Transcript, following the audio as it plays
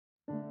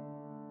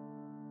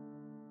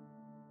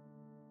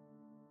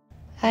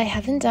I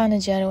haven't done a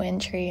journal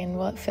entry in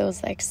what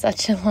feels like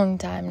such a long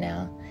time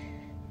now.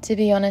 To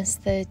be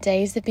honest, the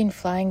days have been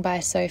flying by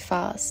so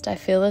fast. I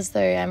feel as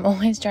though I'm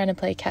always trying to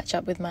play catch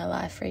up with my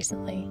life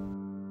recently.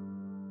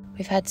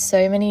 We've had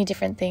so many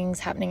different things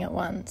happening at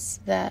once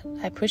that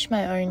I push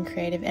my own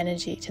creative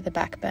energy to the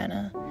back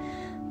burner.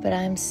 But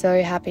I'm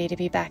so happy to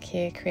be back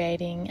here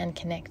creating and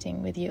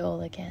connecting with you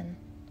all again.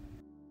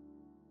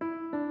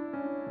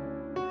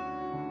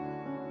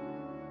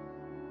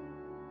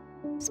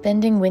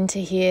 Spending winter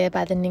here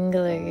by the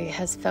Ningaloo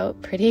has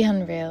felt pretty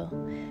unreal.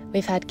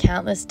 We've had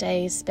countless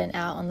days spent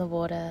out on the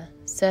water.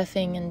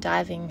 Surfing and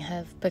diving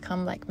have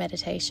become like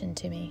meditation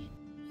to me.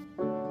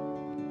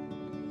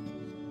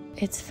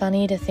 It's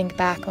funny to think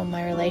back on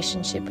my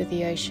relationship with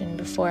the ocean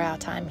before our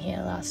time here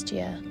last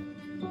year.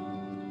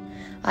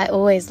 I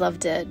always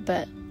loved it,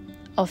 but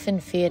often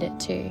feared it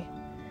too.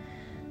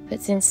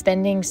 But since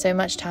spending so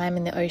much time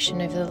in the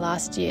ocean over the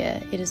last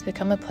year, it has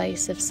become a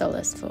place of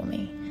solace for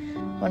me.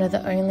 One of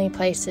the only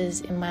places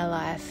in my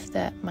life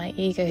that my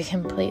ego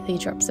completely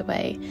drops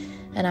away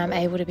and I'm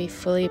able to be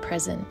fully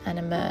present and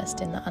immersed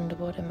in the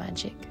underwater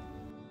magic.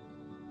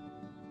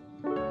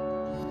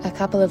 A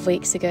couple of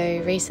weeks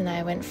ago, Reece and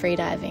I went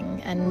freediving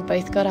and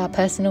both got our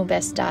personal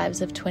best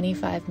dives of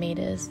 25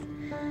 metres.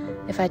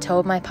 If I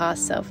told my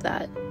past self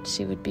that,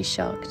 she would be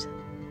shocked.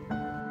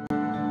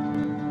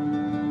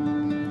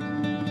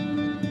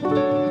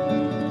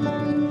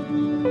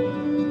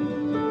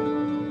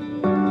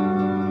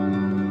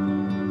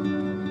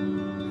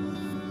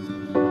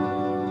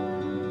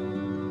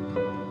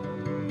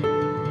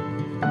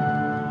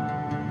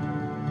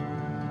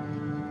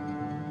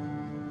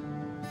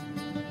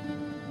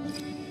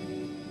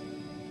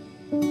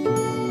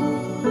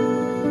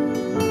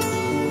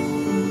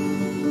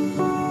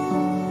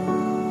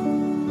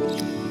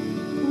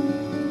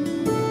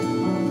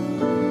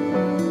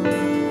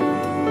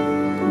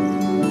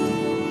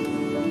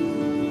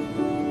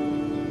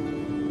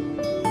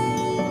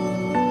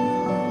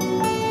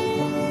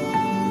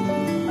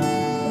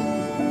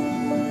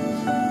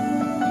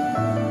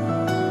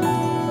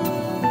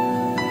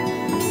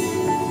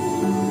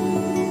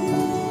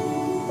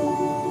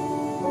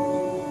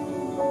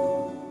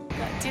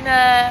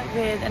 Dinner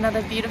with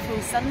another beautiful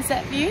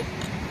sunset view.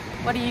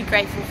 What are you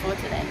grateful for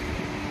today?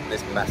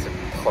 This massive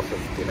pot of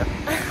dinner.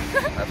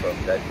 That's what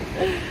I'm grateful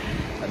for.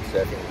 And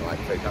surfing in like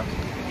 3 months.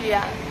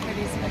 Yeah,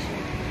 pretty special.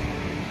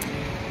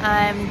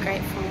 I'm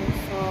grateful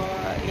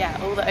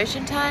for all the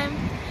ocean time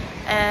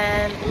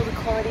and all the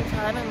quality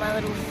time with my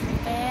little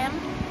fam.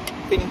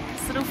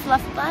 This little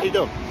fluff bud. How you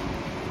doing?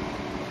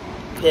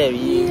 There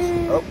he is.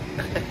 Yeah. Oh.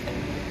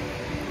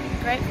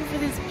 Grateful for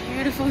this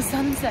beautiful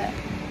sunset.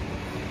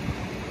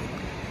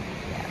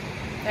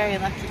 Very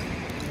lucky.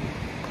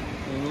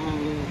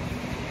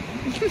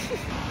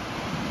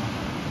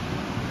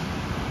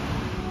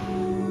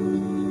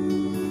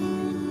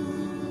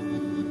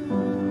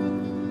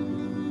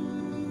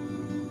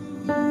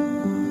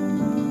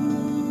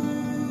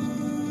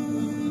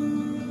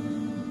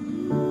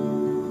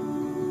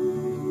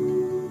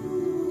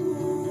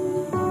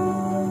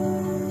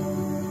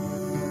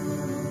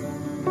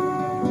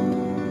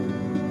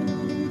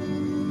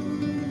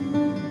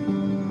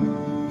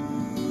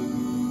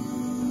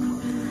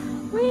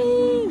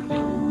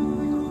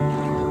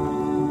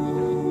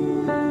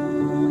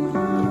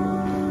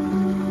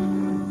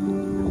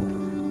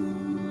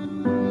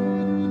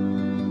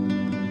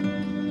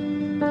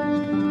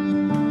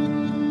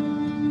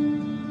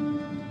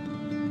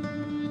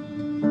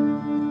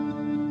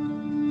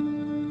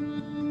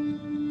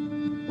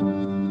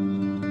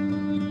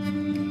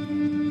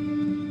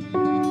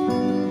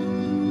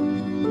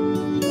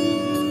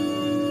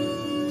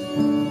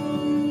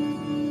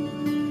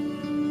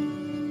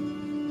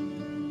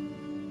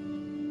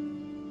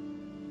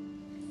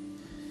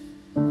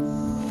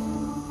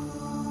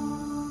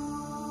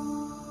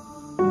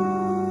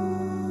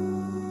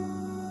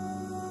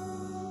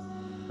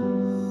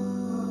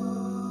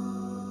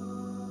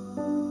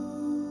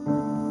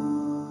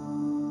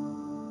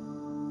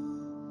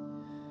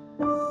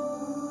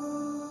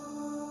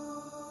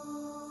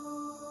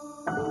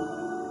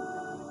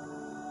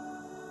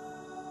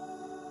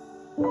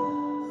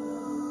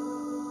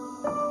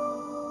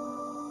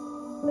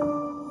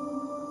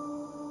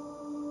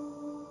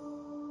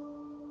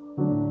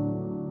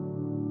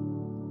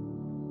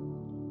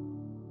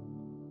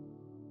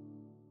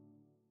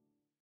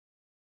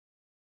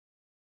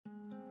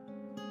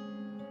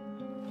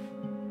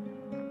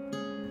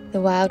 The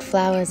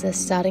wildflowers are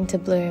starting to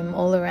bloom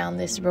all around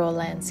this raw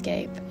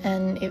landscape,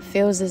 and it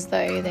feels as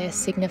though they're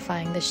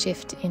signifying the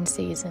shift in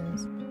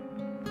seasons.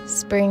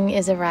 Spring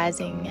is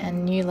arising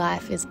and new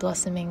life is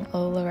blossoming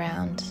all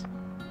around.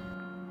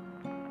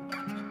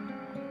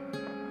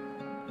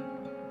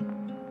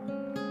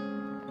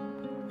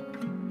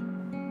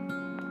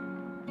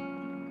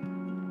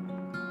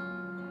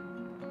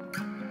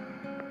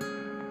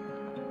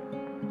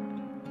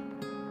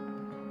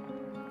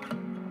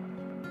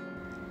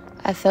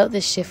 I felt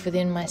this shift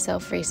within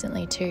myself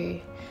recently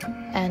too.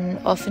 and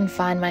often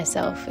find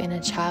myself in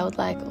a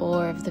childlike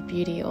awe of the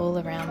beauty all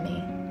around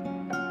me.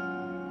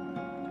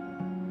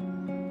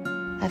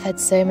 I've had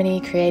so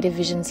many creative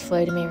visions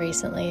flow to me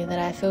recently that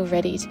I feel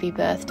ready to be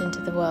birthed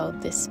into the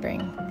world this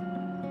spring.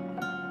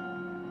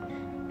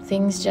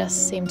 Things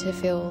just seem to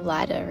feel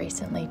lighter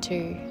recently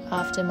too,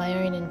 after my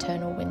own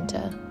internal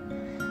winter.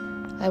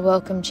 I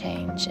welcome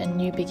change and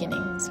new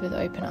beginnings with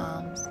open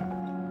arms.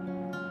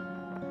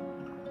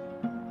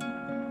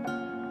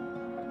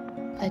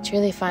 I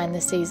truly find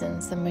the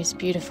seasons the most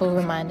beautiful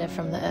reminder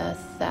from the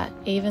earth that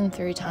even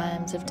through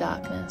times of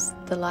darkness,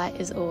 the light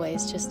is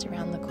always just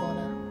around the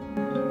corner.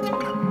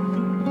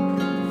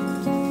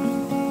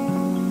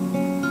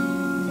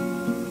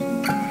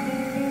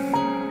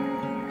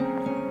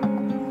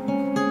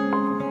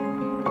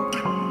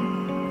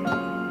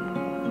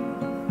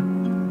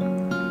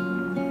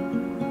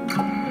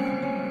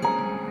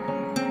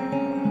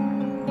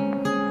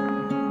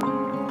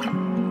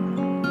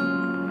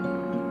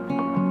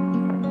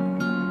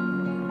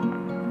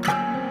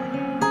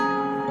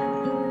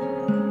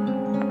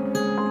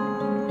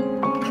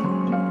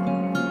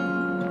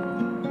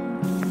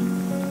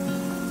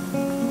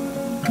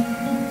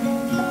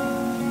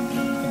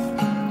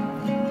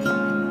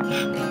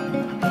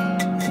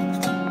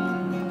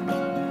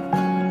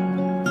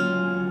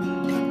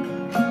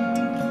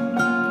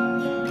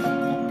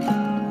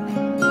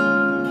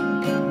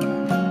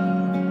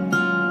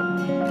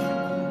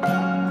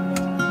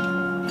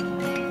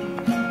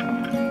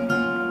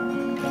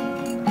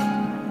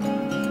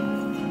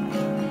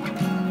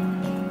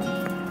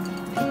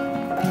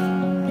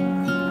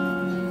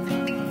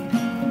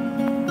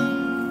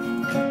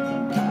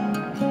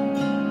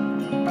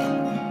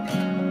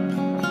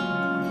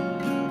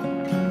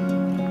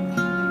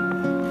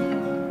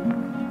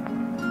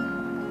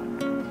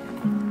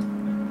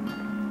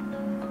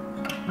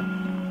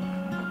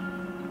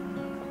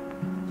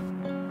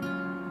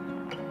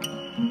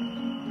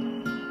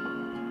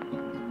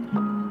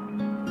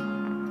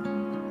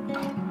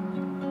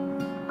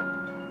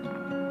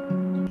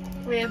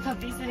 We're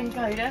puppy sitting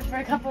Coda for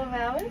a couple of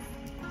hours.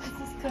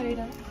 This is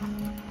Coda.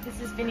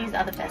 This is Vinny's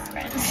other best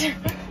friend. Just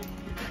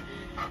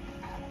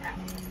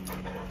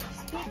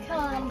be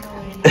kind,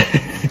 boys.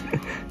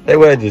 They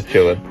were just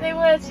chilling. They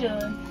were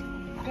chilling.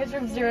 It goes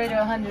from 0 to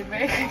 100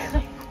 very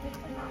quickly.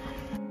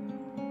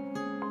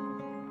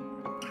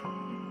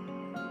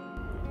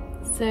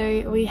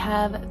 So we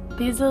have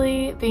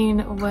busily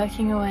been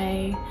working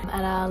away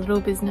at our little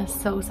business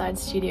Soulside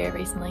studio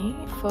recently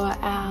for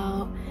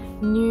our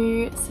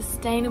new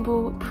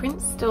sustainable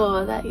print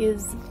store that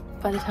is,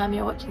 by the time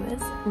you're watching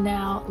this,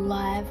 now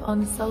live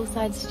on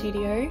Soulside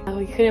Studio.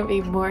 We couldn't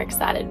be more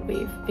excited.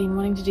 We've been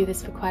wanting to do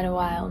this for quite a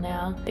while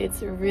now.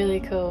 It's really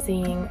cool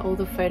seeing all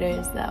the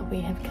photos that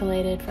we have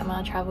collated from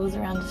our travels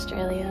around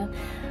Australia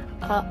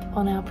up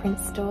on our print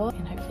store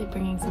and hopefully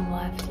bringing some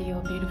life to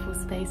your beautiful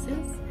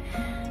spaces.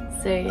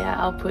 So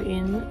yeah, I'll put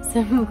in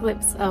some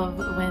clips of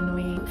when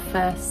we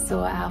first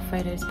saw our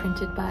photos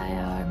printed by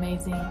our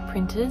amazing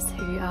printers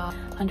who are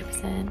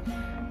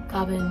 100%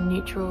 carbon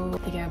neutral.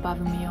 They go above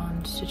and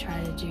beyond to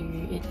try to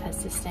do it as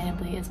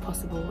sustainably as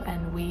possible,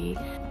 and we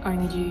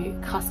only do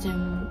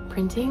custom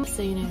printing,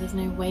 so you know there's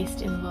no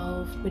waste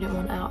involved. We don't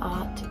want our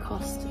art to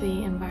cost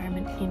the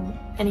environment in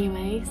any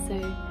way,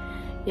 so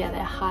yeah,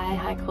 they're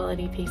high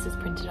quality pieces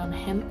printed on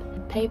hemp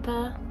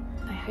paper.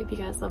 I hope you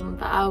guys love them,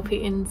 but I'll put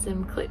in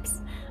some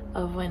clips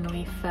of when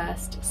we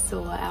first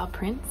saw our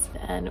prints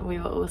and we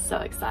were all so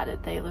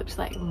excited. They looked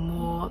like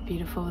more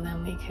beautiful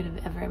than we could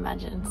have ever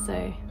imagined.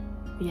 So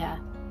yeah,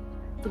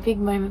 it's a big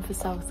moment for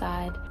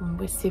Soulside.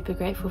 We're super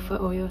grateful for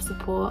all your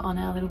support on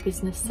our little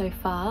business so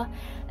far,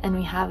 and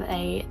we have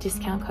a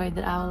discount code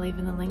that I will leave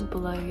in the link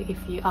below if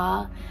you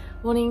are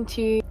wanting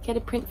to get a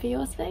print for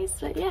your space.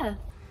 But yeah.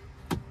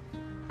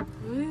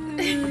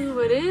 Ooh,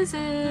 what is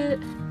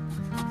it?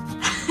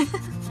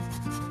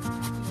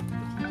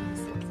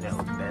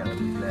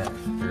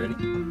 You ready?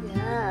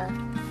 Yeah.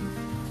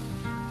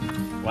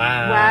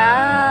 Wow.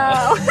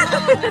 Wow.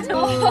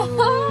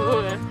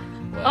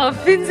 Oh,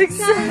 Finn's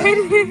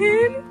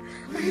excited.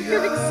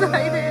 I'm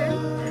excited.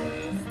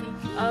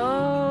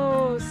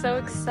 Oh, so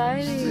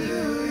exciting.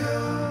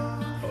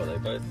 Oh, are they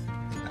both?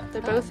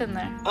 They're both in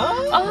there.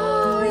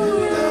 Oh,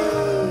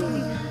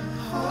 yay.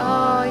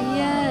 Oh,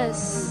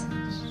 yes.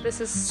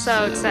 This is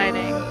so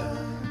exciting.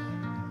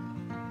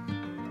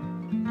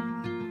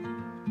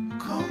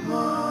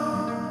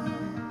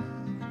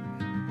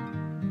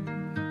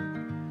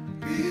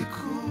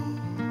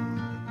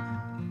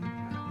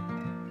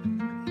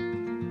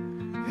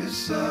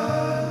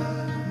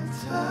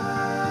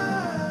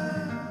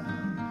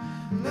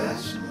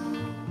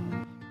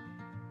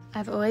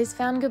 I've always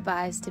found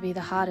goodbyes to be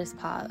the hardest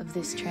part of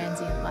this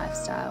transient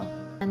lifestyle,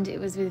 and it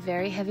was with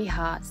very heavy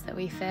hearts that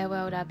we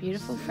farewelled our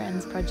beautiful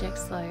friends Project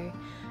Slow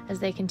as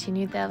they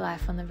continued their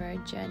life on the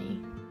road journey.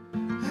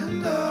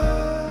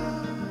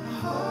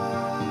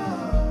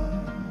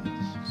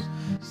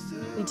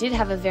 We We did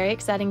have a very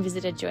exciting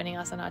visitor joining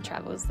us on our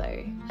travels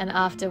though, and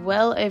after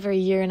well over a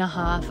year and a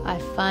half, I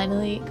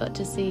finally got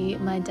to see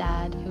my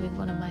dad, who is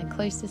one of my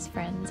closest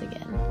friends,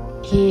 again.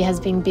 He has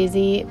been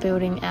busy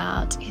building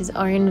out his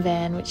own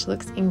van, which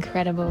looks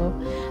incredible,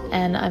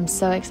 and I'm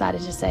so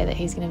excited to say that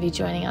he's going to be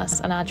joining us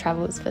on our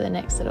travels for the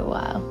next little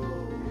while.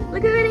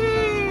 Look who it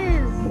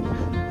is!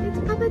 It's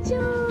Papa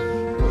John!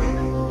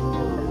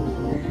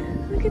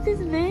 Look at this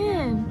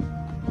van!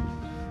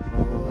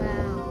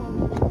 Wow.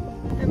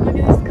 And look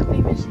at this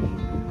coffee machine.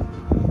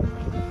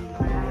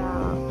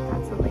 Wow,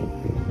 that's a leap.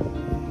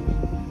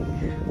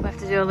 We'll have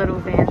to do a little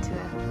van tour.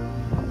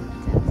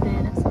 Dad's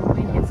van at some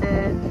point. It's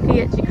a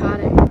Fiat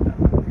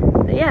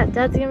Ducato. But yeah,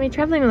 Dad's gonna be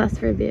traveling with us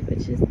for a bit,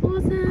 which is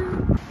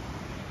awesome.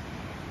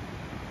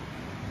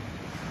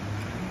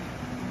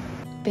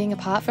 Being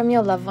apart from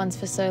your loved ones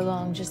for so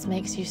long just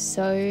makes you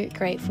so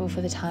grateful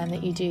for the time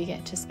that you do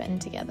get to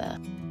spend together.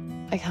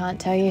 I can't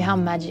tell you how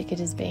magic it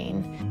has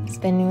been,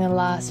 spending the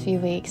last few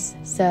weeks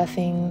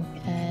surfing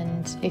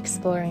and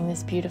exploring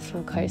this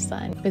beautiful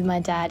coastline with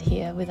my dad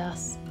here with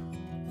us.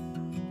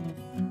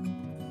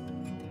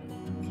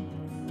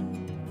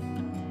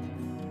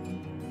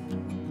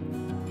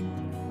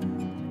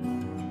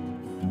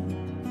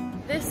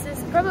 This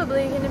is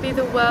probably going to be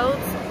the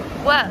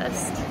world's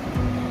worst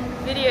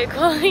video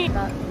quality,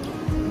 but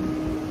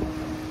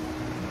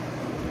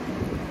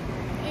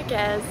who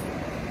cares?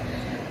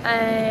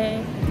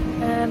 I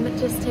am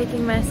just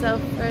taking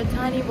myself for a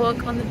tiny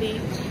walk on the beach.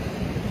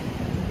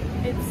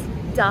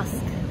 It's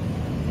dusk,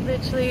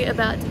 literally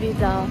about to be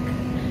dark,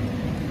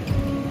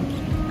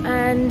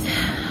 and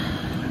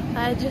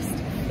I just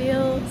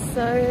feel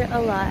so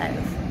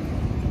alive.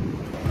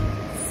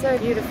 So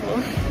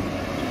beautiful.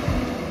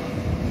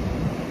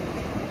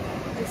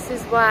 This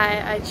is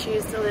why I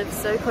choose to live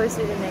so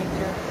closely to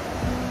nature.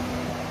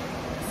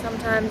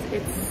 Sometimes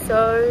it's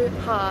so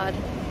hard,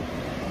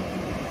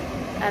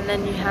 and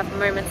then you have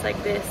moments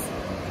like this,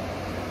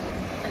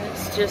 and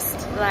it's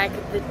just like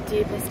the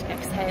deepest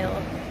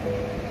exhale.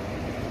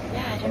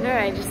 Yeah, I don't know,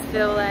 I just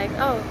feel like,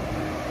 oh,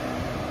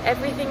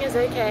 everything is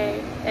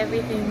okay,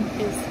 everything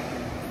is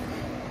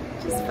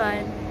just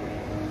fine.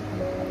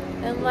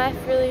 And life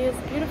really is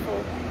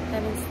beautiful,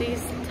 and it's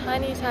these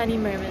tiny, tiny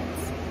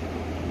moments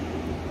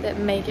that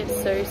make it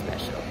so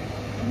special.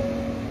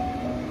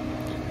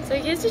 So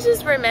here's to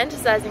just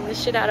romanticizing the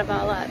shit out of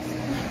our lives.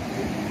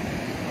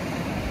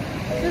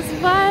 Because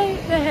why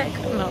the heck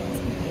not?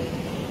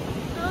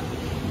 Huh?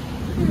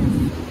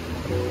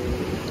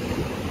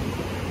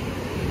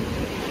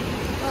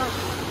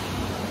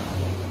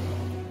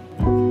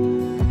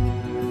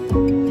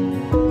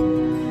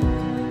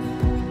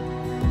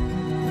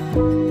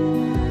 Oh.